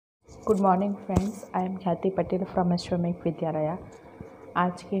Good morning friends, I am ख्याति Patel from श्रमिक विद्यालय।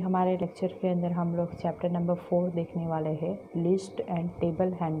 आज के हमारे लेक्चर के अंदर हम लोग चैप्टर नंबर 4 देखने वाले हैं, list and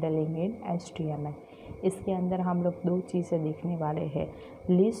table handling in HTML। इसके अंदर हम लोग दो चीज़ें देखने वाले हैं,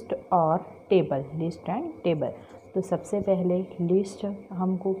 लिस्ट और टेबल, लिस्ट एंड टेबल। तो सबसे पहले लिस्ट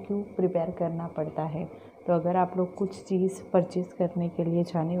हमको क्यों प्रिपेयर करना पड़ता है। तो अगर आप लोग कुछ चीज़ परचेज़ करने के लिए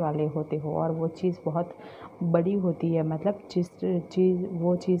जाने वाले होते हो और वो चीज़ बहुत बड़ी होती है, मतलब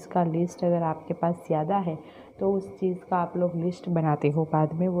वो चीज़ का लिस्ट अगर आपके पास ज़्यादा है तो उस चीज़ का आप लोग लिस्ट बनाते हो,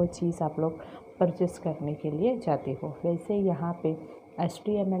 बाद में वो चीज़ आप लोग परचेस करने के लिए जाते हो। वैसे यहाँ पे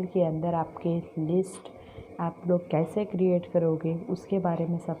HTML के अंदर आपके लिस्ट आप लोग कैसे क्रिएट करोगे उसके बारे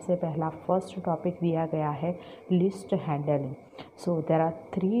में सबसे पहला फर्स्ट टॉपिक दिया गया है, list handling. So there are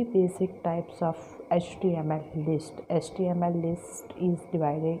 3 basic types of HTML list. HTML list is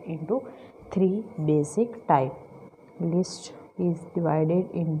divided into 3 basic type. List is divided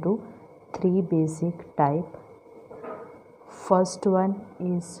into 3 basic type. First one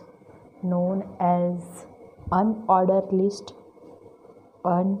is known as unordered list.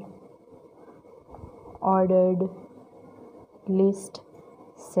 Unordered list.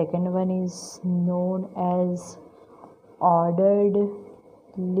 Second one is known as ordered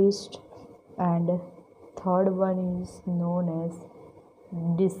list, and third one is known as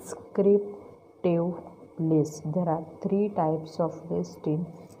descriptive list. There are 3 types of list in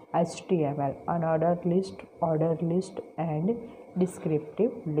HTML: unordered list, ordered list and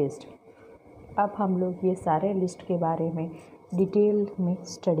descriptive list. अब हम लोग ये सारे list के बारे में detail में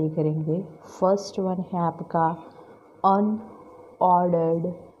study करेंगे। फर्स्ट वन है आपका अनऑर्डर्ड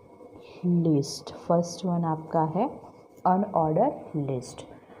लिस्ट। फर्स्ट वन आपका है अनऑर्डर लिस्ट।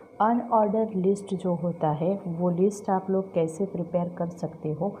 अनऑर्डर लिस्ट जो होता है वो लिस्ट आप लोग कैसे प्रिपेयर कर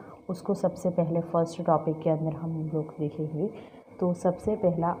सकते हो उसको सबसे पहले फर्स्ट टॉपिक के अंदर हम लोग देखेंगे। तो सबसे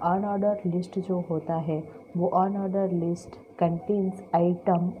पहला अनऑर्डर लिस्ट जो होता है वो unordered list contains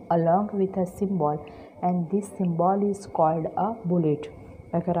item along with a symbol and this symbol is called a bullet.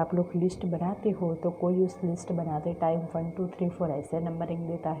 अगर आप लोग लिस्ट बनाते हो तो कोई उस लिस्ट बनाते टाइम 1 2 3 4 ऐसे नंबरिंग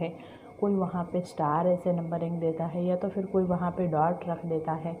देता है, कोई वहाँ पे स्टार ऐसे नंबरिंग देता है, या तो फिर कोई वहाँ पे डॉट रख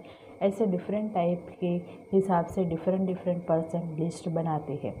देता है। ऐसे डिफरेंट टाइप के हिसाब से डिफरेंट पर्सन लिस्ट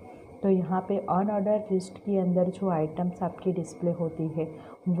बनाते हैं। तो यहाँ पे अनऑर्डर लिस्ट के अंदर जो आइटम्स आपकी डिस्प्ले होती है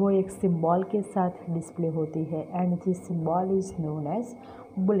वो एक सिंबल के साथ डिस्प्ले होती है, and this symbol is known as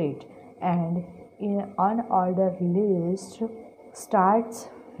bullet. And in unordered list starts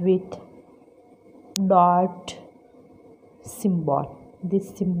with dot symbol. This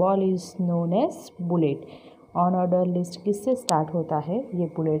symbol is known as bullet. Unordered list किससे स्टार्ट होता है, ये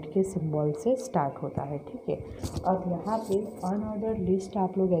बुलेट के सिंबल से स्टार्ट होता है, ठीक है। अब यहाँ पे अनऑर्डर लिस्ट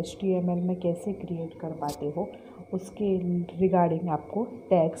आप लोग HTML में कैसे क्रिएट कर पाते हो उसके रिगार्डिंग आपको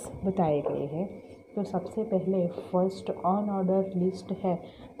टैग्स बताए गए हैं। तो सबसे पहले फर्स्ट अनऑर्डर लिस्ट है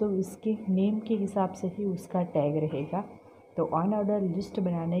तो इसके नेम के हिसाब से ही उसका टैग रहेगा। तो अनऑर्डर लिस्ट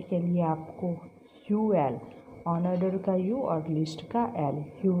बनाने के लिए आपको UL, अनऑर्डर का U और लिस्ट का L,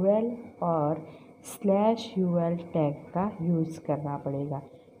 UL और /UL टैग का यूज़ करना पड़ेगा,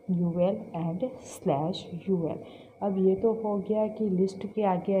 UL एंड /UL। अब ये तो हो गया कि लिस्ट के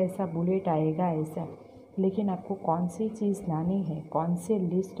आगे ऐसा बुलेट आएगा ऐसा, लेकिन आपको कौन सी चीज़ लानी है, कौन से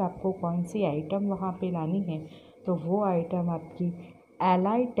लिस्ट आपको कौन सी आइटम वहाँ पे लानी है, तो वो आइटम आपकी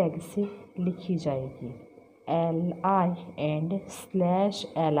LI टैग से लिखी जाएगी, LI and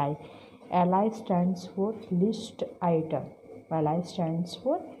 /LI। LI stands for list item, LI stands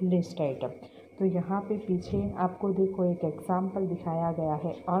for list item। तो यहाँ पे पीछे आपको देखो एक एग्जाम्पल दिखाया गया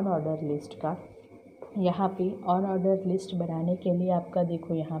है अनऑर्डर लिस्ट का। यहाँ पे अनऑर्डर लिस्ट बनाने के लिए आपका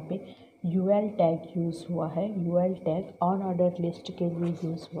देखो यहाँ पे UL टैग यूज़ हुआ है, UL टैग अनऑर्डर लिस्ट के लिए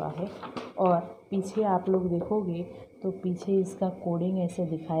यूज़ हुआ है। और पीछे आप लोग देखोगे तो पीछे इसका कोडिंग ऐसे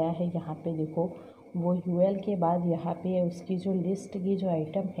दिखाया है, यहाँ पे देखो वो UL के बाद यहाँ पे उसकी जो लिस्ट की जो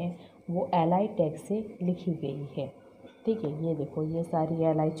आइटम है वो LI टैग से लिखी गई है, ठीक है। ये देखो ये सारी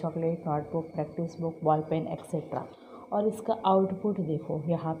LI chocolate, notebook, practice book, ball pen etcetera. और इसका आउटपुट देखो,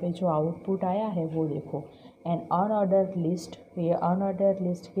 यहाँ पे जो आउटपुट आया है वो देखो, एन अनऑर्डर लिस्ट। ये अनऑर्डर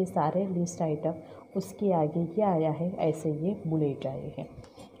लिस्ट के सारे लिस्ट आइटम उसके आगे क्या आया है, ऐसे ये बुलेट आए हैं।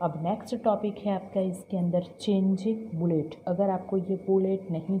 अब नेक्स्ट टॉपिक है आपका इसके अंदर चेंजिंग बुलेट। अगर आपको ये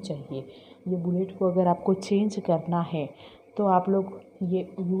बुलेट नहीं चाहिए, ये बुलेट को अगर आपको चेंज करना है तो आप लोग ये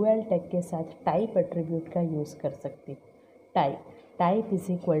UL टैग के साथ टाइप एट्रीब्यूट का यूज़ कर सकते हो। टाइप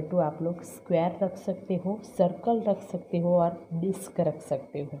इज़ इक्वल टू आप लोग स्क्वायर रख सकते हो, सर्कल रख सकते हो और डिस्क रख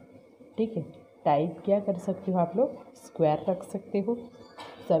सकते हो, ठीक है। टाइप क्या कर सकते हो आप लोग, स्क्वायर रख सकते हो,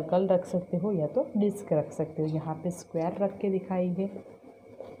 सर्कल रख सकते हो या तो डिस्क रख सकते हो। यहाँ पे स्क्वायर रख के दिखाई है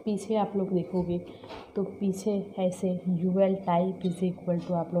पीछे आप लोग देखोगे तो पीछे ऐसे UL type is equal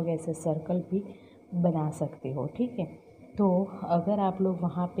to आप लोग ऐसे सर्कल भी बना सकते हो, ठीक है। तो अगर आप लोग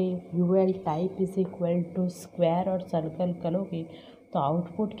वहाँ पे UL type is equal to square और सर्कल करोगे तो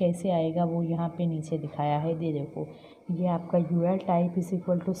आउटपुट कैसे आएगा वो यहाँ पे नीचे दिखाया है। दे देखो, ये आपका UL type is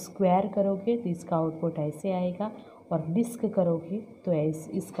equal to square करोगे तो इसका आउटपुट ऐसे आएगा, और डिस्क करोगे तो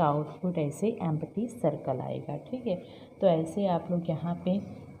ऐसे इसका आउटपुट ऐसे एम्प्टी सर्कल आएगा, ठीक है। तो ऐसे आप लोग यहाँ पे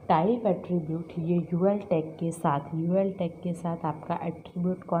टाइप एट्रीब्यूट, ये यूएल टैग के साथ आपका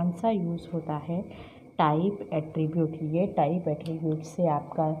एट्रीब्यूट कौन सा यूज़ होता है, टाइप एट्रीब्यूट। ये टाइप एट्रीब्यूट से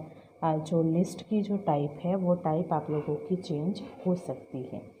आपका जो लिस्ट की जो टाइप है वो टाइप आप लोगों की चेंज हो सकती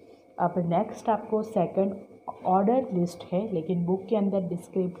है। अब नेक्स्ट आपको सेकंड ऑर्डर लिस्ट है, लेकिन बुक के अंदर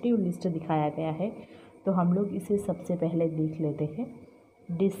डिस्क्रिप्टिव लिस्ट दिखाया गया है, तो हम लोग इसे सबसे पहले देख लेते हैं।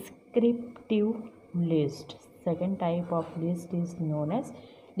 Descriptive list, second type of list is known as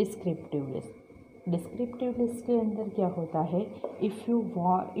descriptive list. Descriptive list के अंदर क्या होता है, if you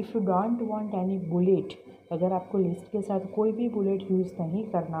don't want any bullet, अगर आपको लिस्ट के साथ कोई भी बुलेट यूज़ नहीं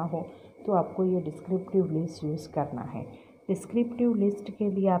करना हो तो आपको ये डिस्क्रिप्टिव लिस्ट यूज़ करना है। डिस्क्रिप्टिव लिस्ट के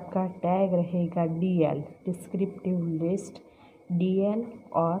लिए आपका टैग रहेगा DL, डिस्क्रिप्टिव लिस्ट DL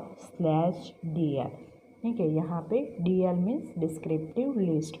और /DL, ठीक है। यहाँ पे DL मीन्स डिस्क्रिप्टिव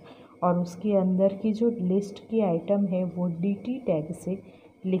लिस्ट, और उसके अंदर की जो लिस्ट की आइटम है वो DT टैग से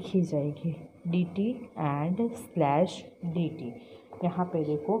लिखी जाएगी, DT एंड /DT। यहाँ पे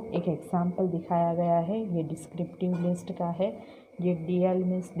देखो एक एग्जाम्पल दिखाया गया है, ये डिस्क्रिप्टिव लिस्ट का है। ये DL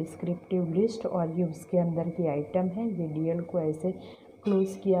मीन्स डिस्क्रिप्टिव लिस्ट और ये उसके अंदर की आइटम है। ये DL को ऐसे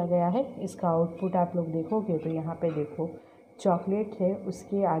क्लोज किया गया है। इसका आउटपुट आप लोग देखोगे तो यहाँ पे देखो चॉकलेट है,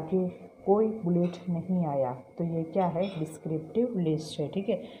 उसके आगे कोई बुलेट नहीं आया, तो ये क्या है, डिस्क्रिप्टिव लिस्ट है, ठीक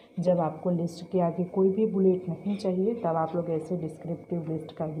है। जब आपको लिस्ट के आगे कोई भी बुलेट नहीं चाहिए तब आप लोग ऐसे डिस्क्रिप्टिव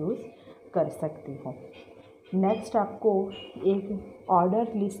लिस्ट का यूज़ कर सकते हो। नेक्स्ट आपको एक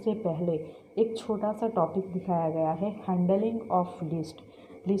ऑर्डर लिस्ट से पहले एक छोटा सा टॉपिक दिखाया गया है, हैंडलिंग ऑफ लिस्ट।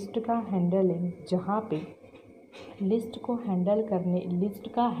 लिस्ट का हैंडलिंग, जहाँ पे लिस्ट को हैंडल करने,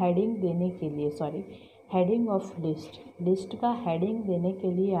 लिस्ट का हेडिंग देने के लिए, हेडिंग ऑफ लिस्ट, लिस्ट का हेडिंग देने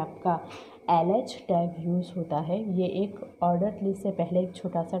के लिए आपका LH टैग यूज़ होता है। ये एक ऑर्डर लिस्ट से पहले एक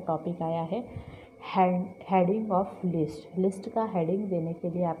छोटा सा टॉपिक आया है, हेडिंग ऑफ लिस्ट। लिस्ट का हेडिंग देने के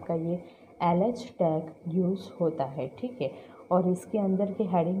लिए आपका ये LH टैग यूज़ होता है, ठीक है। और इसके अंदर के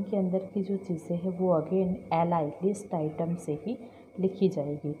हेडिंग के अंदर की जो चीज़ें हैं वो अगेन LI लिस्ट आइटम से ही लिखी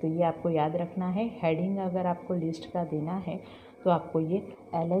जाएगी, तो ये आपको याद रखना है। हेडिंग अगर आपको लिस्ट का देना है तो आपको ये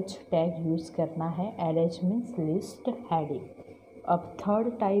LH टैग यूज़ करना है। LH means list heading. अब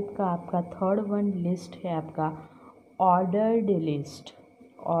थर्ड टाइप का आपका थर्ड वन लिस्ट है आपका ऑर्डर्ड लिस्ट।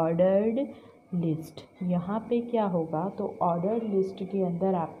 ऑर्डर्ड लिस्ट, यहाँ पे क्या होगा, तो ऑर्डर्ड लिस्ट के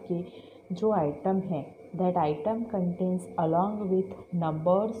अंदर आपके जो आइटम है that item contains along with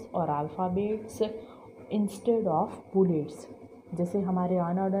numbers और अल्फ़ाबेट्स इंस्टेड ऑफ बुलेट्स। जैसे हमारे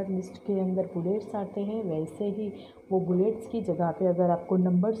अनऑर्डर लिस्ट के अंदर बुलेट्स आते हैं, वैसे ही वो बुलेट्स की जगह पे अगर आपको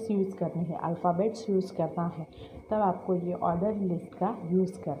नंबर्स यूज़ करने हैं, अल्फ़ाबेट्स यूज़ करना है, तब आपको ये ऑर्डर लिस्ट का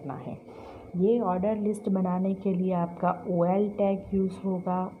यूज़ करना है। ये ऑर्डर लिस्ट बनाने के लिए आपका OL टैग यूज़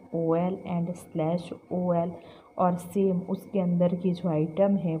होगा, OL एंड /OL, और सेम उसके अंदर की जो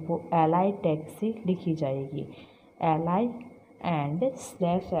आइटम है वो LI टैग से लिखी जाएगी, LI एंड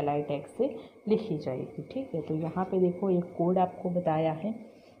 /LI टैग से लिखी जाएगी, ठीक है। तो यहाँ पे देखो एक कोड आपको बताया है,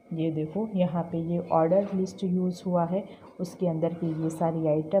 ये देखो यहाँ पे ये ऑर्डर लिस्ट यूज़ हुआ है, उसके अंदर की ये सारी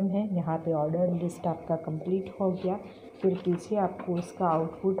आइटम है। यहाँ पे ऑर्डर लिस्ट आपका कंप्लीट हो गया। फिर पीछे आपको इसका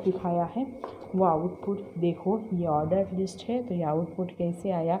आउटपुट दिखाया है, वो आउटपुट देखो, ये ऑर्डर लिस्ट है तो ये आउटपुट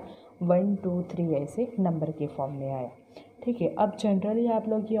कैसे आया, 1 2 3 ऐसे नंबर के फॉर्म में आया, ठीक है। अब जनरली आप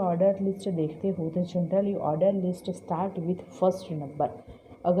लोग ये ऑर्डर लिस्ट देखते हो तो generally order list start with first number.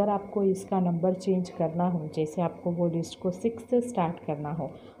 अगर आपको इसका नंबर चेंज करना हो, जैसे आपको वो लिस्ट को 6 से स्टार्ट करना हो,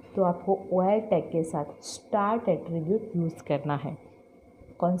 तो आपको OL टैग के साथ स्टार्ट एट्रीब्यूट यूज़ करना है।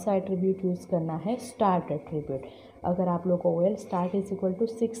 कौन सा एट्रीब्यूट यूज़ करना है, स्टार्ट एट्रीब्यूट। अगर आप लोग OL start is equal to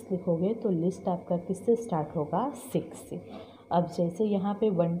 6 लिखोगे तो लिस्ट आपका किससे स्टार्ट होगा, 6 से। अब जैसे यहाँ पे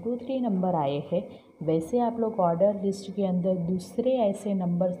 1 2 3 नंबर आए हैं, वैसे आप लोग ऑर्डर लिस्ट के अंदर दूसरे ऐसे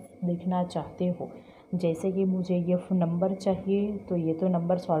नंबर देखना चाहते हो, जैसे कि मुझे ये नंबर चाहिए तो ये तो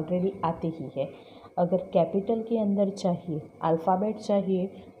नंबर्स ऑलरेडी आते ही है। अगर कैपिटल के अंदर चाहिए, अल्फ़ाबेट चाहिए,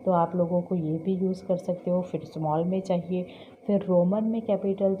 तो आप लोगों को ये भी यूज़ कर सकते हो। फिर स्मॉल में चाहिए, फिर रोमन में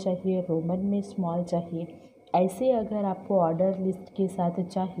कैपिटल चाहिए, रोमन में स्मॉल चाहिए। ऐसे अगर आपको ऑर्डर लिस्ट के साथ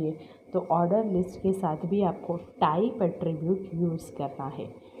चाहिए तो ऑर्डर लिस्ट के साथ भी आपको टाइप एट्रीब्यूट यूज़ करना है।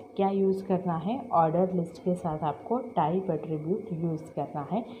 क्या यूज़ करना है, ऑर्डर लिस्ट के साथ आपको टाइप एट्रीब्यूट यूज़ करना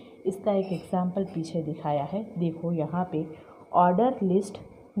है। इसका एक एग्जांपल पीछे दिखाया है, देखो यहाँ पे ऑर्डर लिस्ट,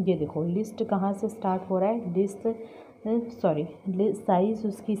 ये देखो लिस्ट कहाँ से स्टार्ट हो रहा है, लिस्ट साइज़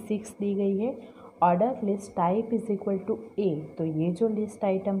उसकी 6 दी गई है, order list type is equal to ए, तो ये जो लिस्ट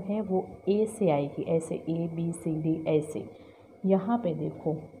आइटम है वो ए से आएगी, ऐसे ए बी सी डी ऐसे। यहाँ पे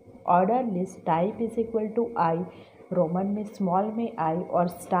देखो order list type is equal to I, Roman में स्मॉल में आई, और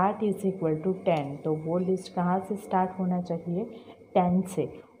स्टार्ट इज़ इक्वल टू 10, तो वो लिस्ट कहाँ से स्टार्ट होना चाहिए, 10 से,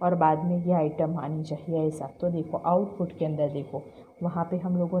 और बाद में ये आइटम आनी चाहिए ऐसा। तो देखो आउटपुट के अंदर देखो वहाँ पे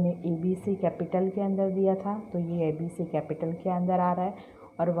हम लोगों ने ए बी सी कैपिटल के अंदर दिया था, तो ये ए बी सी कैपिटल के अंदर आ रहा है,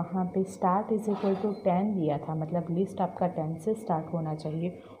 और वहाँ पे स्टार्ट इज़ इक्वल टू 10 दिया था, मतलब लिस्ट आपका 10 से स्टार्ट होना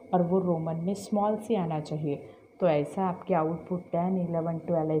चाहिए और वो रोमन में स्मॉल से आना चाहिए। तो ऐसा आपके आउटपुट 10, 11,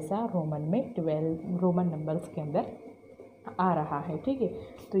 12 ऐसा रोमन में 12 रोमन नंबर्स के अंदर आ रहा है, ठीक है।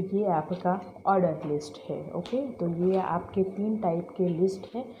 तो ये आपका ऑर्डर लिस्ट है, ओके। तो ये आपके 3 टाइप के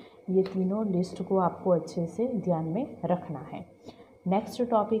लिस्ट है, ये तीनों लिस्ट को आपको अच्छे से ध्यान में रखना है। नेक्स्ट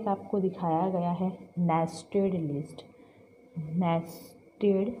टॉपिक आपको दिखाया गया है nested list.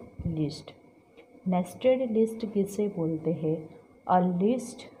 Nested list, nested list किसे बोलते हैं, a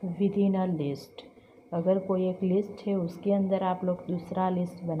list with in a list. अगर कोई एक लिस्ट है उसके अंदर आप लोग दूसरा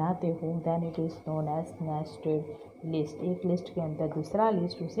लिस्ट बनाते हो, then it is known as nested list. एक लिस्ट के अंदर दूसरा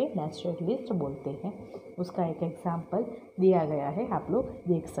लिस्ट, उसे नेस्टेड लिस्ट बोलते हैं। उसका एक एग्जांपल दिया गया है, आप लोग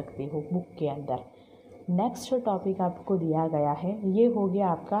देख सकते हो बुक के अंदर। नेक्स्ट टॉपिक आपको दिया गया है, ये हो गया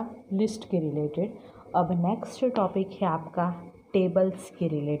आपका लिस्ट के रिलेटेड। अब नेक्स्ट टॉपिक है आपका टेबल्स के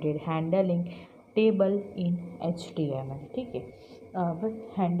रिलेटेड, हैंडलिंग टेबल इन HTML, ठीक है। अब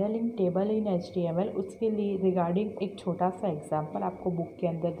हैंडलिंग टेबल इन HTML, उसके लिए रिगार्डिंग एक छोटा सा एग्जांपल आपको बुक के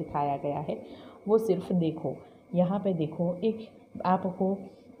अंदर दिखाया गया है, वो सिर्फ देखो। यहाँ पे देखो, एक आपको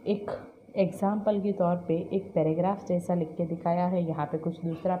एक एग्जाम्पल के तौर पे एक पैराग्राफ जैसा लिख के दिखाया है, यहाँ पे कुछ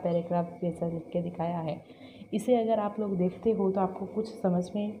दूसरा पैराग्राफ जैसा लिख के दिखाया है। इसे अगर आप लोग देखते हो तो आपको कुछ समझ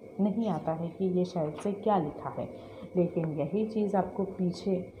में नहीं आता है कि ये शायद से क्या लिखा है, लेकिन यही चीज़ आपको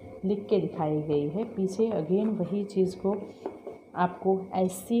पीछे लिख के दिखाई गई है। पीछे अगेन वही चीज़ को आपको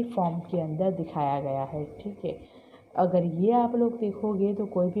ऐसी फॉर्म के अंदर दिखाया गया है, ठीक है। अगर ये आप लोग देखोगे तो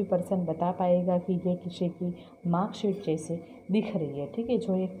कोई भी पर्सन बता पाएगा कि ये किसी की मार्कशीट जैसे दिख रही है, ठीक है,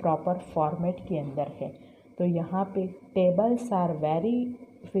 जो एक प्रॉपर फॉर्मेट के अंदर है। तो यहाँ पे tables are very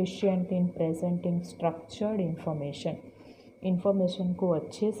efficient in presenting structured information को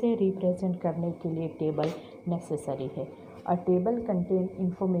अच्छे से रिप्रेजेंट करने के लिए टेबल नेसेसरी है। अ table contain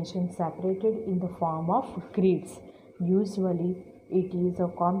information separated in the form of grids, usually it is a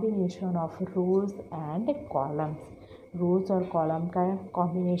combination of rose and columns. रोज और कॉलम का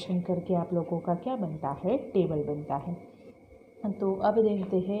कॉम्बिनेशन करके आप लोगों का क्या बनता है, टेबल बनता है। तो अब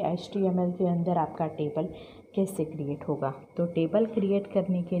देखते हैं HTML के अंदर आपका टेबल कैसे क्रिएट होगा। तो टेबल क्रिएट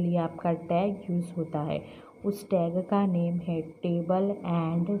करने के लिए आपका टैग यूज़ होता है, उस टैग का नेम है टेबल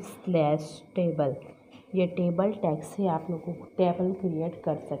एंड स्लैश टेबल। ये टेबल टैग से आप लोगों को टेबल क्रिएट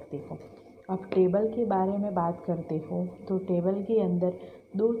कर सकते हो। अब टेबल के बारे में बात करते हो तो टेबल के अंदर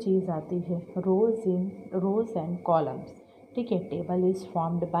 2 चीज़ आती है, रोज़ एंड कॉलम्स, ठीक है। Table is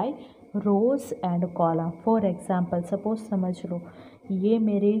formed by rose and column. For example suppose समझ लो, ये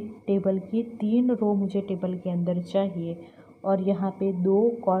मेरे टेबल की 3 रो मुझे टेबल के अंदर चाहिए और यहाँ पे 2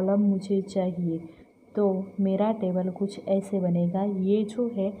 कॉलम मुझे चाहिए, तो मेरा टेबल कुछ ऐसे बनेगा। ये जो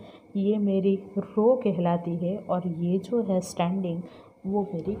है ये मेरी रो कहलाती है और ये जो है स्टैंडिंग वो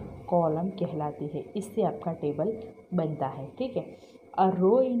मेरी कॉलम कहलाती है। इससे आपका टेबल बनता है, ठीक है। अ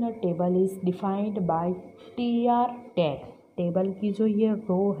रो इन अ table is defined by TR tag. Table की जो ये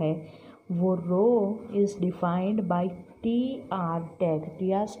रो है वो रो is defined by TR tag.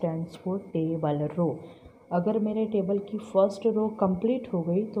 TR stands for table रो। अगर मेरे टेबल की फर्स्ट रो कंप्लीट हो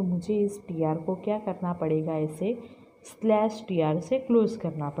गई तो मुझे इस TR को क्या करना पड़ेगा, ऐसे स्लैश TR से क्लोज़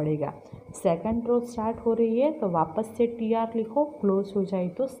करना पड़ेगा। सेकंड रो स्टार्ट हो रही है तो वापस से TR लिखो, क्लोज हो जाए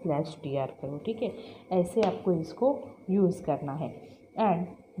तो स्लैश TR करो, ठीक है। ऐसे आपको इसको यूज़ करना है। And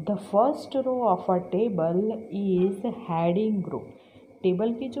the first row of a table is heading row.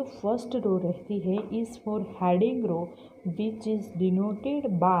 Table की जो फर्स्ट रो रहती है is for heading row which is denoted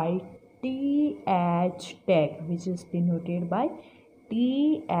by TH tag, which is denoted by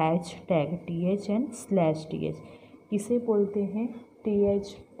TH tag, TH and slash TH। किसे बोलते हैं,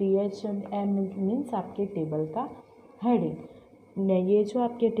 TH and M means आपके table का heading. ये जो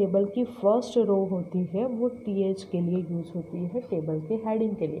आपके टेबल की फर्स्ट रो होती है वो TH के लिए यूज़ होती है, टेबल के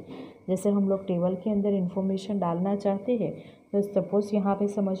हेडिंग के लिए। जैसे हम लोग टेबल के अंदर इंफॉर्मेशन डालना चाहते हैं तो सपोज़ यहाँ पे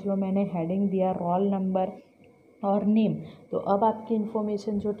समझ लो मैंने हेडिंग दिया रोल नंबर और नेम। तो अब आपकी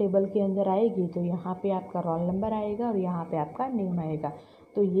इन्फॉर्मेशन जो टेबल के अंदर आएगी तो यहाँ पे आपका रोल नंबर आएगा और यहाँ पे आपका नेम आएगा।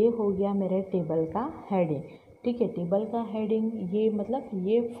 तो ये हो गया मेरे टेबल का हेडिंग। ठीक है, टेबल का हेडिंग ये मतलब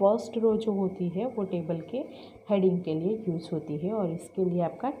ये फर्स्ट रो जो होती है वो टेबल के हेडिंग के लिए यूज़ होती है और इसके लिए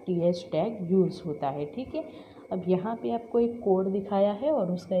आपका TH टैग यूज़ होता है। ठीक है, अब यहाँ पे आपको एक कोड दिखाया है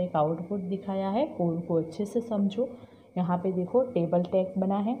और उसका एक आउटपुट दिखाया है। कोड को अच्छे से समझो। यहाँ पे देखो टेबल टैग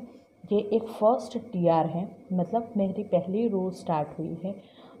बना है, ये एक फर्स्ट TR है, मतलब मेरी पहली रो स्टार्ट हुई है।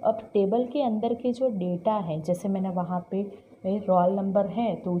 अब टेबल के अंदर के जो डेटा है, जैसे मैंने वहाँ पे रोल नंबर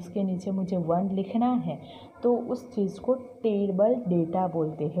है तो उसके नीचे मुझे 1 लिखना है, तो उस चीज़ को टेबल डेटा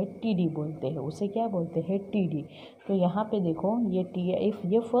बोलते हैं, TD बोलते हैं, उसे क्या बोलते हैं, TD। तो यहाँ पे देखो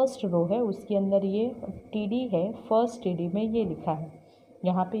ये फर्स्ट रो है, उसके अंदर ये TD है, फर्स्ट TD में ये लिखा है,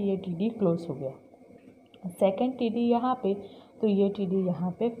 यहाँ पे ये TD क्लोज हो गया। सेकंड TD यहाँ पे, तो ये TD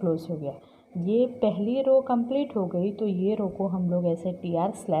यहाँ पे क्लोज हो गया। ये पहली रो कंप्लीट हो गई, तो ये रो को हम लोग ऐसे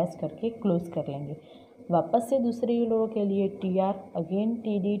TR स्लैश करके क्लोज कर लेंगे। वापस से दूसरी रो के लिए TR, अगेन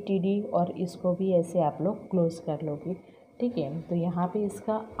TD और इसको भी ऐसे आप लोग क्लोज कर लोगे। ठीक है, तो यहाँ पे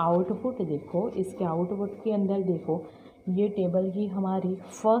इसका आउटपुट देखो, इसके आउटपुट के अंदर देखो, ये टेबल की हमारी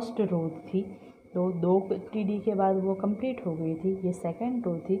फर्स्ट रो थी, तो 2 TD के बाद वो कंप्लीट हो गई थी। ये सेकंड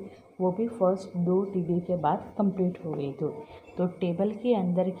रो थी, वो भी फर्स्ट 2 TD के बाद कंप्लीट हो गई। तो टेबल के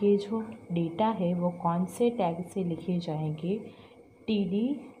अंदर के जो डेटा है वो कौन से टैग से लिखे जाएंगे, TD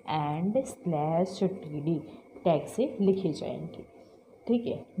एंड /TD टैग से लिखे जाएंगे। ठीक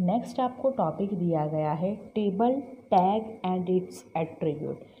है, नेक्स्ट आपको टॉपिक दिया गया है table tag and it's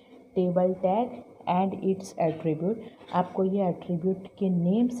attribute. Table tag and it's attribute, आपको ये एट्रीब्यूट के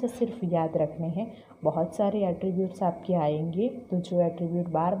नेम से सिर्फ याद रखने हैं। बहुत सारे एट्रीब्यूट्स आपके आएंगे, तो जो एट्रीब्यूट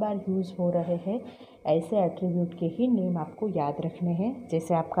बार बार यूज़ हो रहे हैं ऐसे एट्रीब्यूट के ही नेम आपको याद रखने हैं।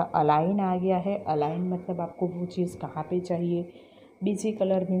 जैसे आपका अलाइन आ गया है, अलाइन मतलब आपको वो चीज़ कहाँ पे चाहिए। बीजी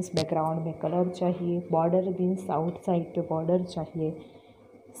कलर मीन्स बैकग्राउंड में कलर चाहिए। बॉर्डर मीन्स आउटसाइड पे बॉर्डर चाहिए।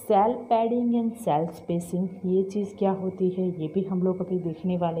 Cell padding and cell spacing, ये चीज़ क्या होती है ये भी हम लोग अभी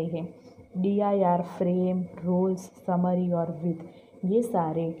देखने वाले हैं। DIR, फ्रेम, रोल्स, समरी और विथ, ये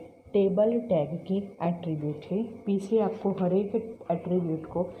सारे टेबल टैग के एट्रीब्यूट है। पीछे आपको हर एक एट्रीब्यूट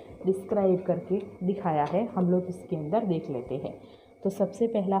को डिस्क्राइब करके दिखाया है, हम लोग इसके अंदर देख लेते हैं। तो सबसे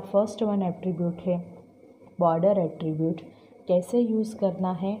पहला फर्स्ट वन एट्रीब्यूट है बॉर्डर एट्रीब्यूट। कैसे यूज़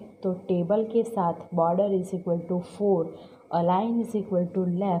करना है, तो टेबल के साथ border is equal to 4, align is equal to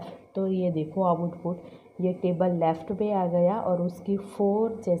left. तो ये देखो आउटपुट, ये टेबल लेफ़्ट पे आ गया और उसकी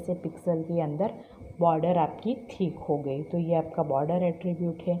 4 जैसे पिक्सल के अंदर बॉर्डर आपकी ठीक हो गई। तो ये आपका बॉर्डर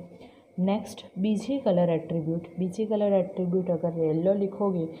एट्रीब्यूट है। Next BG colour attribute. BG colour attribute अगर येलो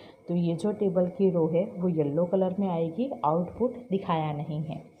लिखोगे तो ये जो टेबल की रो है वो येलो कलर में आएगी, आउटपुट दिखाया नहीं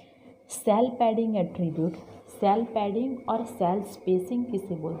है। Cell padding attribute, cell padding और सेल स्पेसिंग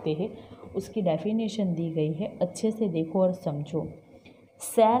किसे बोलते हैं उसकी डेफिनेशन दी गई है, अच्छे से देखो और समझो।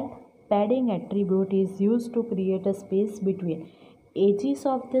 Cell padding attribute is used to create a space between edges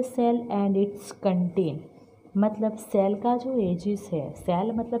of the cell and it's contain. मतलब सेल का जो एजिस है,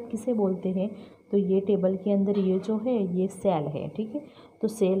 सेल मतलब किसे बोलते हैं, तो ये टेबल के अंदर ये जो है ये सेल है। ठीक है, तो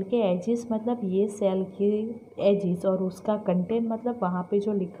सेल के एजिस मतलब ये सेल के एजिस और उसका कंटेंट मतलब वहाँ पे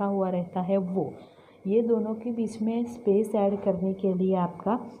जो लिखा हुआ रहता है वो, ये दोनों के बीच में स्पेस ऐड करने के लिए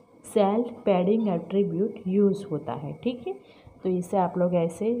आपका सेल पैडिंग एट्रीब्यूट यूज़ होता है। ठीक है, तो इसे आप लोग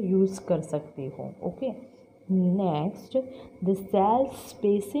ऐसे यूज़ कर सकते हो। Okay, next the cell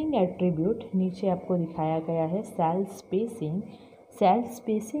spacing attribute, नीचे आपको दिखाया गया है cell spacing. Cell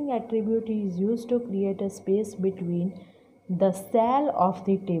spacing attribute is used to create a space between the cell of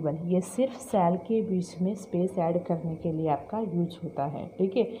the table. ये सिर्फ सेल के बीच में स्पेस ऐड करने के लिए आपका यूज होता है।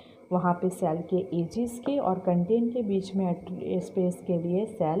 ठीक है, वहाँ पे सेल के एजिस के और कंटेंट के बीच में स्पेस के लिए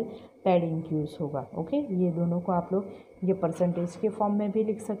सेल पैडिंग यूज़ होगा। ओके, ये दोनों को आप लोग ये परसेंटेज के फॉर्म में भी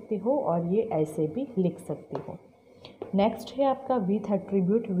लिख सकते हो और ये ऐसे भी लिख सकते हो। नेक्स्ट है आपका विथ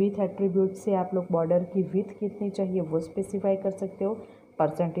एट्रीब्यूट। विथ एट्रीब्यूट से आप लोग बॉर्डर की विथ कितनी चाहिए वो स्पेसिफाई कर सकते हो,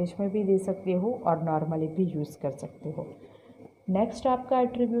 परसेंटेज में भी दे सकते हो और नॉर्मली भी यूज़ कर सकते हो। नेक्स्ट आपका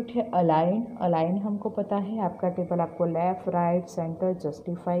एट्रीब्यूट है अलाइन। अलाइन हमको पता है आपका टेबल आपको left, right, centre,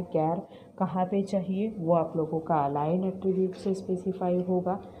 justify, care कहाँ पे चाहिए वो आप लोगों का अलाइन एट्रीब्यूट से स्पेसिफाई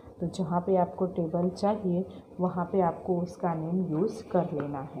होगा। तो जहाँ पे आपको टेबल चाहिए वहाँ पे आपको उसका नेम यूज़ कर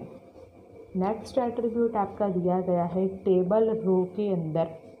लेना है। नेक्स्ट एट्रीब्यूट आपका दिया गया है टेबल रो के अंदर।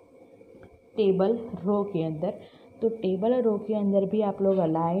 टेबल रो के अंदर, तो टेबल रो के अंदर भी आप लोग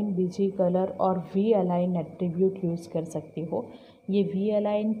अलाइन, बीजी कलर और वी अलाइन एट्रीब्यूट यूज़ कर सकते हो। ये वी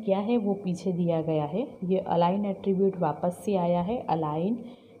अलाइन क्या है वो पीछे दिया गया है। ये अलाइन एट्रीब्यूट वापस से आया है, अलाइन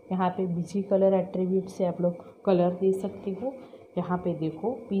यहाँ पे बीजी कलर एट्रीब्यूट से आप लोग कलर दे सकते हो। यहाँ पे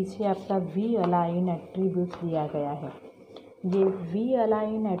देखो पीछे आपका वी अलाइन एट्रीब्यूट दिया गया है। ये वी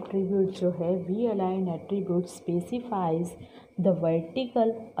अलाइन एट्रीब्यूट जो है, we align attribute specifies the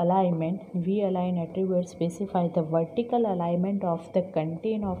vertical alignment, we align attribute specify the vertical alignment of the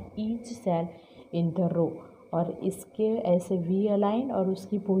content of each cell in the row. और इसके ऐसे वी अलाइन और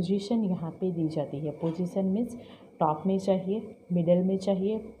उसकी पोजीशन यहाँ पे दी जाती है। पोजीशन मीन्स टॉप में चाहिए, मिडल में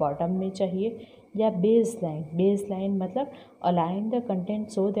चाहिए, बॉटम में चाहिए, या बेस लाइन। बेस लाइन मतलब align the content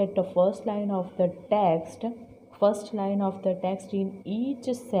so that the first line of the text in each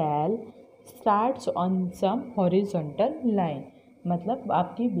cell starts on some horizontal line। मतलब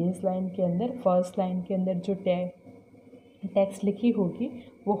आपकी बेस लाइन के अंदर, फर्स्ट लाइन के अंदर जो टेक्स्ट लिखी होगी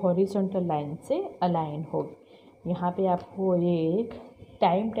वो हॉरिजॉन्टल लाइन से अलाइन होगी। यहाँ पे आपको ये एक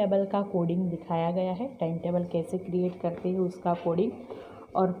टाइम टेबल का कोडिंग दिखाया गया है। टाइम टेबल कैसे क्रिएट करते हैं उसका कोडिंग,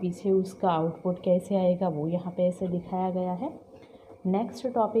 और पीछे उसका आउटपुट कैसे आएगा वो यहाँ पे ऐसे दिखाया गया है। नेक्स्ट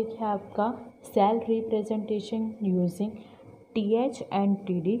टॉपिक है आपका cell representation using TH and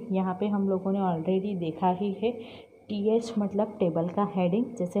TD। यहाँ पे हम लोगों ने ऑलरेडी देखा ही है। TH मतलब टेबल का हेडिंग,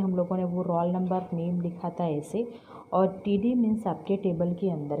 जैसे हम लोगों ने वो रोल नंबर नेम लिखा था ऐसे, और TD मीन्स आपके टेबल के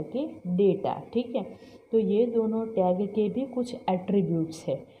अंदर के डेटा। ठीक है, तो ये दोनों टैग के भी कुछ एट्रीब्यूट्स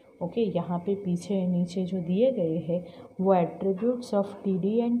है। ओके, यहाँ पे पीछे नीचे जो दिए गए हैं वो attributes of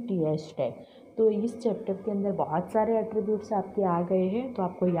TD and TH tag. तो इस चैप्टर के अंदर बहुत सारे एट्रीब्यूट्स आपके आ गए हैं, तो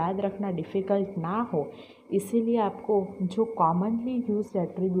आपको याद रखना डिफ़िकल्ट ना हो, इसीलिए आपको जो कॉमनली यूज्ड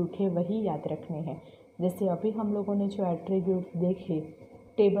एट्रीब्यूट है वही याद रखने हैं। जैसे अभी हम लोगों ने जो एट्रीब्यूट देखे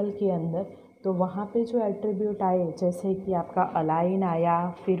टेबल के अंदर, तो वहाँ पे जो एट्रीब्यूट आए, जैसे कि आपका अलाइन आया,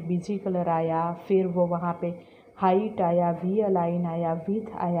 फिर बीजी कलर आया, फिर वो वहाँ पे हाइट आया, वी अलाइन आया,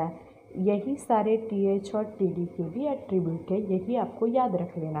 विथ आया, यही सारे TH और TD के भी एट्रीब्यूट है। यही आपको याद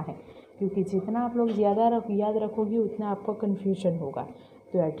रख लेना है, क्योंकि जितना आप लोग ज़्यादा याद रखोगे उतना आपको कन्फ्यूजन होगा।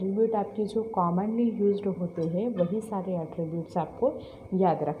 तो एट्रीब्यूट आपके जो कॉमनली यूज्ड होते हैं वही सारे एट्रीब्यूट्स आपको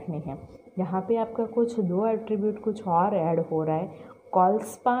याद रखने हैं। यहाँ पे आपका कुछ दो एट्रीब्यूट कुछ और ऐड हो रहा है, कॉल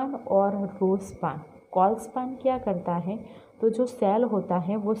स्पान और रो स्पान। कॉल स्पान क्या करता है, तो जो सेल होता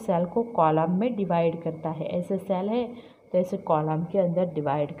है वो सेल को कॉलम में डिवाइड करता है। ऐसे सेल है तो ऐसे कॉलम के अंदर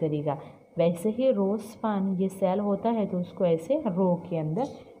डिवाइड करेगा। वैसे ही रो स्पान, ये सेल होता है तो उसको ऐसे रो के अंदर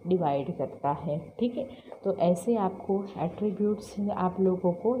डिवाइड करता है। ठीक है, तो ऐसे आपको एट्रीब्यूट्स आप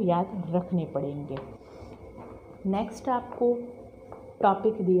लोगों को याद रखने पड़ेंगे। नेक्स्ट आपको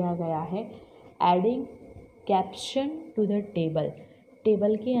टॉपिक दिया गया है adding caption to the table.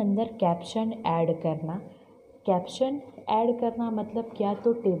 Table के अंदर कैप्शन ऐड करना। कैप्शन ऐड करना मतलब क्या,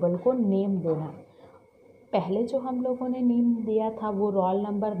 तो टेबल को नेम देना। पहले जो हम लोगों ने नेम दिया था वो रोल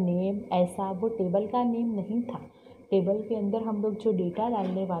नंबर नेम, ऐसा वो टेबल का नेम नहीं था। टेबल के अंदर हम लोग जो डेटा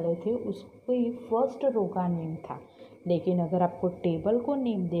डालने वाले थे उसको फर्स्ट रो का नेम था। लेकिन अगर आपको टेबल को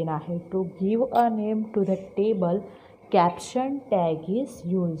नेम देना है तो give a name to the table, caption tag is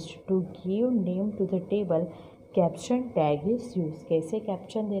used. To give name to the table, caption tag is used. कैसे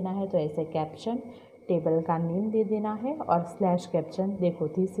कैप्शन देना है, तो ऐसे कैप्शन टेबल का नेम दे देना है और स्लैश कैप्शन। देखो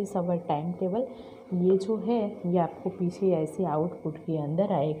this is our time table, ये जो है ये आपको पीछे ऐसे आउटपुट के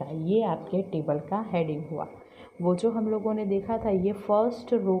अंदर आएगा। ये आपके टेबल का हेडिंग हुआ। वो जो हम लोगों ने देखा था ये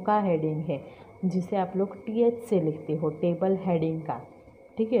फर्स्ट रो का हेडिंग है, जिसे आप लोग TH से लिखते हो, टेबल हेडिंग का।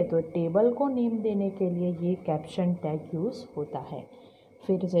 ठीक है, तो टेबल को नेम देने के लिए ये कैप्शन टैग यूज़ होता है।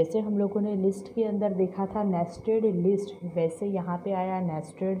 फिर जैसे हम लोगों ने लिस्ट के अंदर देखा था नेस्टेड लिस्ट, वैसे यहाँ पे आया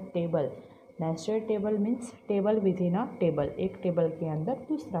nested table. Nested table means table with in a table, एक टेबल के अंदर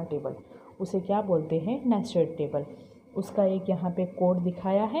दूसरा टेबल, उसे क्या बोलते हैं, नेस्टेड टेबल। उसका एक यहाँ पे कोड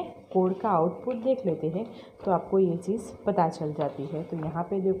दिखाया है, कोड का आउटपुट देख लेते हैं तो आपको ये चीज़ पता चल जाती है। तो यहाँ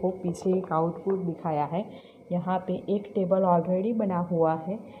पे देखो पीछे एक आउटपुट दिखाया है, यहाँ पे एक टेबल ऑलरेडी बना हुआ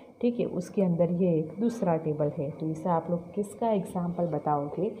है। ठीक है, उसके अंदर ये एक दूसरा टेबल है। तो इसे आप लोग किसका एग्जाम्पल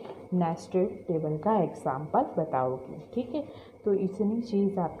बताओगे, नेस्टेड टेबल का एग्जाम्पल बताओगे। ठीक है, तो इतनी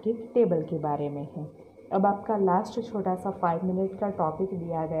चीज़ आपके टेबल के बारे में है। अब आपका लास्ट छोटा सा 5 मिनट का टॉपिक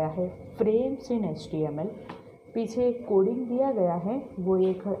दिया गया है फ्रेम्स इन HTML। पीछे एक कोडिंग दिया गया है, वो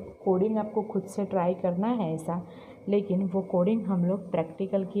एक कोडिंग आपको खुद से ट्राई करना है ऐसा, लेकिन वो कोडिंग हम लोग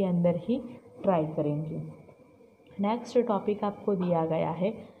प्रैक्टिकल के अंदर ही ट्राई करेंगे। नेक्स्ट टॉपिक आपको दिया गया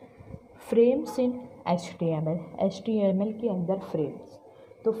है फ्रेम्स इन HTML। HTML के अंदर फ्रेम्स।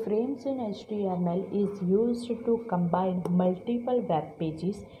 तो frames in HTML is used to combine multiple web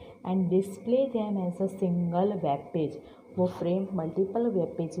pages and display them as a single web page. वो फ्रेम मल्टीपल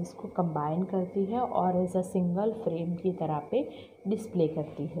वेब पेजेस को कंबाइन करती है और एज अ सिंगल फ्रेम की तरह पे डिस्प्ले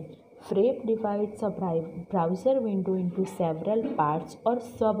करती है। फ्रेम डिवाइड्स अ browser window into several parts और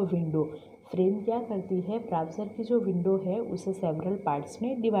सब विंडो। फ्रेम क्या करती है, ब्राउज़र की जो विंडो है उसे सेवरल पार्ट्स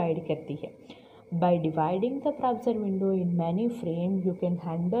में डिवाइड करती है। By dividing the browser window in many frames, you can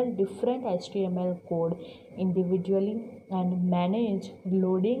handle different HTML code individually and manage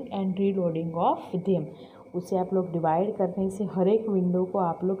loading and reloading of them. उसे आप लोग डिवाइड करने से हर एक विंडो को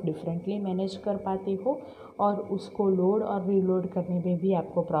आप लोग डिफरेंटली मैनेज कर पाते हो और उसको लोड और रीलोड करने में भी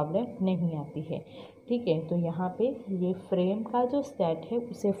आपको प्रॉब्लम नहीं आती है। ठीक है, तो यहाँ पे ये फ्रेम का जो सेट है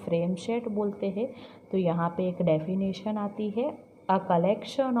उसे फ्रेम सेट बोलते हैं। तो यहाँ पे एक डेफिनेशन आती है, a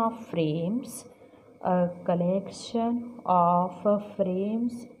collection of frames, a collection of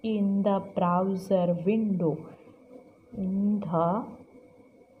frames in the browser window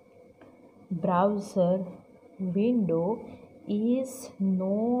is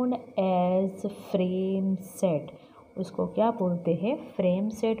known as frame set। उसको क्या बोलते हैं, फ्रेम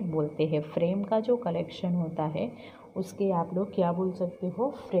सेट बोलते हैं। फ्रेम का जो कलेक्शन होता है उसके आप लोग क्या बोल सकते हो,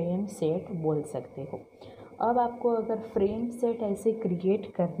 फ्रेम सेट बोल सकते हो। अब आपको अगर फ्रेम सेट ऐसे क्रिएट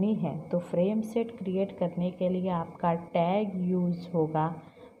करनी है तो फ्रेम सेट क्रिएट करने के लिए आपका टैग यूज़ होगा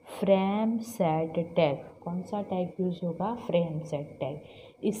फ्रेम सेट टैग। कौन सा टैग यूज़ होगा, फ्रेम सेट टैग।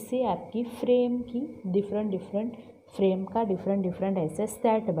 इससे आपकी फ्रेम की डिफरेंट फ्रेम का डिफरेंट ऐसे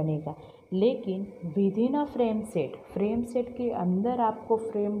सेट बनेगा। लेकिन with in a frame set के अंदर आपको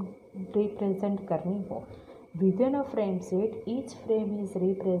फ्रेम रिप्रेजेंट करनी हो, with in a frame set each frame is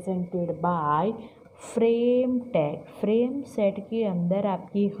represented by frame tag. Frame set के अंदर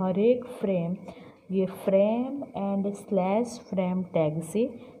आपकी हर एक फ्रेम ये frame and slash frame tag से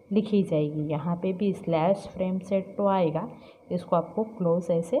लिखी जाएगी। यहाँ पे भी स्लैश फ्रेम सेट तो आएगा, इसको आपको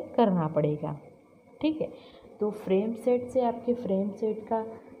क्लोज ऐसे करना पड़ेगा। ठीक है, तो फ्रेम सेट से आपके फ्रेम सेट का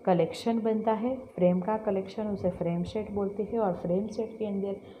कलेक्शन बनता है। फ्रेम का कलेक्शन उसे फ्रेम सेट बोलते हैं और फ्रेम सेट के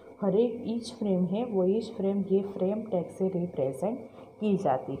अंदर हर एक ईच फ्रेम है वो ईच फ्रेम ये फ्रेम टैग से रिप्रेजेंट की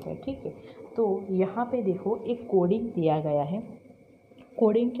जाती है। ठीक है, तो यहाँ पे देखो एक कोडिंग दिया गया है।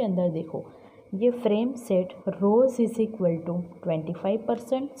 कोडिंग के अंदर देखो ये frame set rose is equal to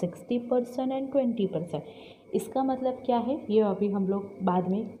 25%, 60% and 20%। इसका मतलब क्या है, ये अभी हम लोग बाद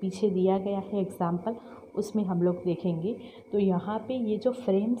में पीछे दिया गया है एग्जाम्पल, उसमें हम लोग देखेंगे। तो यहाँ पे ये जो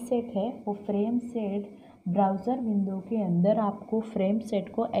फ्रेम सेट है वो फ्रेम सेट ब्राउज़र विंडो के अंदर आपको फ्रेम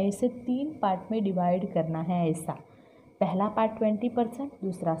सेट को ऐसे 3 पार्ट में डिवाइड करना है। ऐसा पहला पार्ट 20%,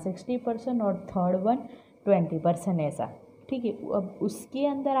 दूसरा 60% और थर्ड वन 20% ऐसा। ठीक है, अब उसके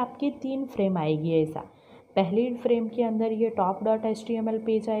अंदर आपकी 3 फ्रेम आएगी ऐसा। पहले फ्रेम के अंदर ये top.html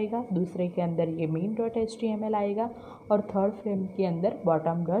पेज आएगा, दूसरे के अंदर ये main.html आएगा और थर्ड फ्रेम के अंदर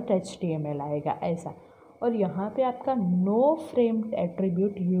bottom.html आएगा ऐसा। और यहाँ पे आपका नो फ्रेम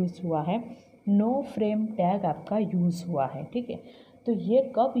एट्रीब्यूट यूज़ हुआ है, नो फ्रेम टैग आपका यूज़ हुआ है। ठीक है, तो ये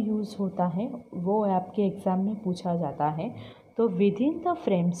कब यूज़ होता है वो आपके एग्ज़ाम में पूछा जाता है। तो with in the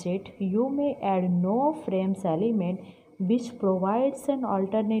frame set you may add no frames element which provides an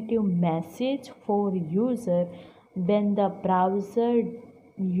alternative message for user when the browser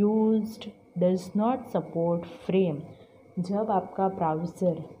used does not support frame. जब आपका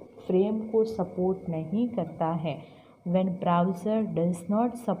ब्राउज़र फ्रेम को सपोर्ट नहीं करता है, when browser does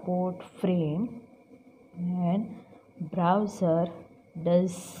not support frame, and browser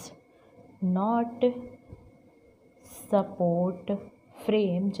does not support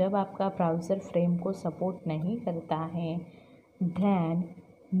frame, जब आपका browser frame को support नहीं करता है, then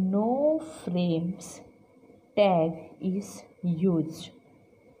no frames tag is used।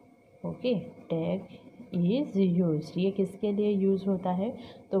 Okay, tag is use, ये किसके लिए यूज़ होता है,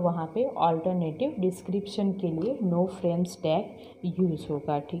 तो वहाँ पे ऑल्टरनेटिव डिस्क्रिप्शन के लिए नो फ्रेम्स टैग यूज़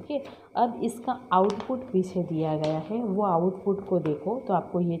होगा। ठीक है, अब इसका आउटपुट पीछे दिया गया है, वो आउटपुट को देखो तो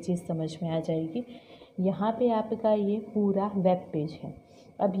आपको ये चीज़ समझ में आ जाएगी। यहाँ पे आपका ये पूरा वेब पेज है।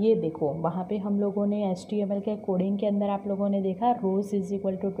 अब ये देखो वहाँ पे हम लोगों ने HTML के कोडिंग के अंदर आप लोगों ने देखा रोज इज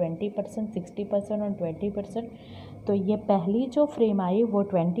इक्वल टू 20%, 60% और 20%। तो ये पहली जो फ्रेम आई वो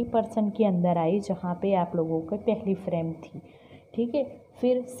 20% के अंदर आई, जहाँ पे आप लोगों को पहली फ्रेम थी। ठीक है,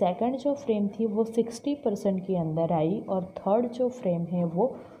 फिर सेकंड जो फ्रेम थी वो 60% के अंदर आई और थर्ड जो फ्रेम है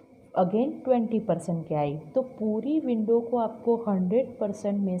वो अगेन 20% के आई। तो पूरी विंडो को आपको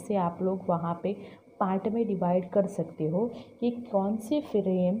 100% में से आप लोग वहाँ पे पार्ट में डिवाइड कर सकते हो कि कौन सी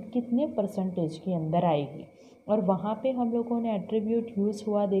फ्रेम कितने परसेंटेज के अंदर आएगी। और वहाँ पे हम लोगों ने एट्रीब्यूट यूज़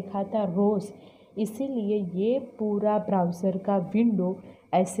हुआ देखा था रोज़, इसीलिए ये पूरा ब्राउज़र का विंडो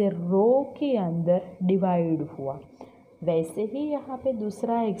ऐसे रो के अंदर डिवाइड हुआ। वैसे ही यहाँ पे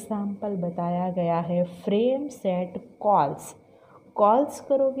दूसरा एग्जाम्पल बताया गया है, फ्रेम सेट कॉल्स। कॉल्स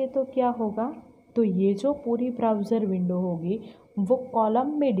करोगे तो क्या होगा, तो ये जो पूरी ब्राउज़र विंडो होगी वो कॉलम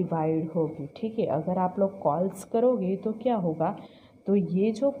में डिवाइड होगी। ठीक है, अगर आप लोग कॉल्स करोगे तो क्या होगा, तो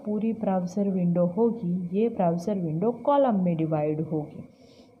ये जो पूरी ब्राउज़र विंडो होगी ये ब्राउज़र विंडो कॉलम में डिवाइड होगी।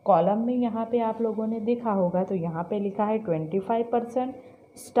 कॉलम में यहाँ पे आप लोगों ने देखा होगा तो यहाँ पे लिखा है 25%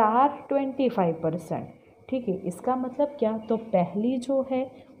 स्टार 25%। ठीक है, इसका मतलब क्या, तो पहली जो है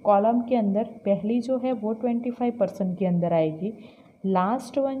कॉलम के अंदर पहली जो है वो 25% के अंदर आएगी,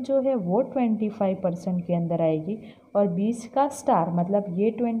 लास्ट वन जो है वो 25% के अंदर आएगी, और बीच का स्टार मतलब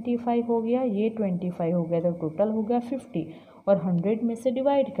ये 25 हो गया, ये 25 हो गया, तो टोटल हो गया 50, और 100 में से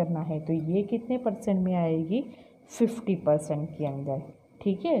डिवाइड करना है तो ये कितने परसेंट में आएगी, 50% के अंदर।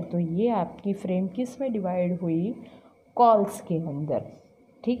 ठीक है, तो ये आपकी फ्रेम किस में डिवाइड हुई, कॉल्स के अंदर।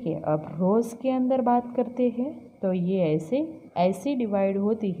 ठीक है, अब रोज़ के अंदर बात करते हैं तो ये ऐसे डिवाइड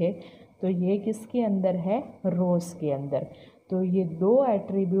होती है, तो ये किसके अंदर है, रोज़ के अंदर। तो ये दो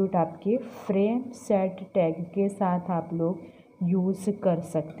एट्रीब्यूट आपके फ्रेम सेट टैग के साथ आप लोग यूज़ कर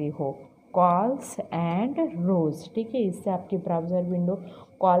सकते हो, कॉल्स एंड रोज़। ठीक है, इससे आपकी ब्राउज़र विंडो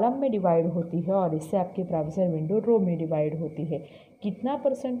कॉलम में डिवाइड होती है और इससे आपकी ब्राउज़र विंडो रो में डिवाइड होती है। कितना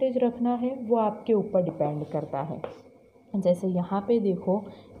परसेंटेज रखना है वो आपके ऊपर डिपेंड करता है। जैसे यहाँ पे देखो,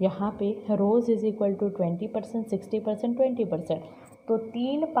 यहाँ पे रोज़ इज़ इक्वल टू 20%, 60%, 20%, तो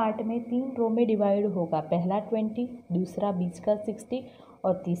 3 पार्ट में 3 रो में डिवाइड होगा, पहला 20, दूसरा बीच का 60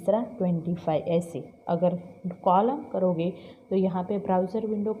 और तीसरा 25। ऐसे अगर कॉलम करोगे तो यहाँ पे ब्राउज़र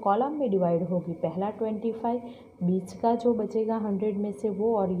विंडो कॉलम में डिवाइड होगी, पहला 25, बीच का जो बचेगा 100 में से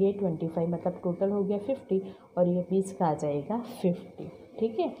वो, और ये 25, मतलब टोटल हो गया 50, और ये बीच का आ जाएगा 50।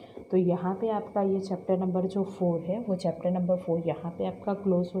 ठीक है, तो यहाँ पे आपका ये चैप्टर नंबर जो 4 है वो चैप्टर नंबर 4 यहाँ पे आपका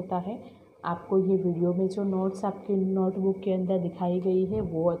क्लोज होता है। आपको ये वीडियो में जो नोट्स आपकी नोटबुक के अंदर दिखाई गई है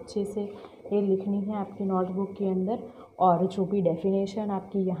वो अच्छे से ये लिखनी है आपकी नोटबुक के अंदर, और जो भी डेफिनेशन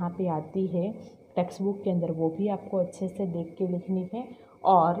आपकी यहाँ पे आती है टेक्स्ट बुक के अंदर वो भी आपको अच्छे से देख के लिखनी है।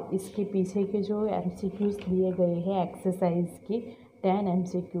 और इसके पीछे के जो MCQs दिए गए हैं एक्सरसाइज की 10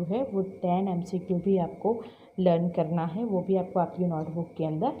 MCQ है, वो 10 MCQ भी आपको लर्न करना है, वो भी आपको आपकी नोटबुक के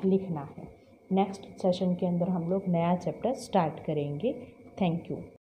अंदर लिखना है। नेक्स्ट सेशन के अंदर हम लोग नया चैप्टर स्टार्ट करेंगे। Thank you.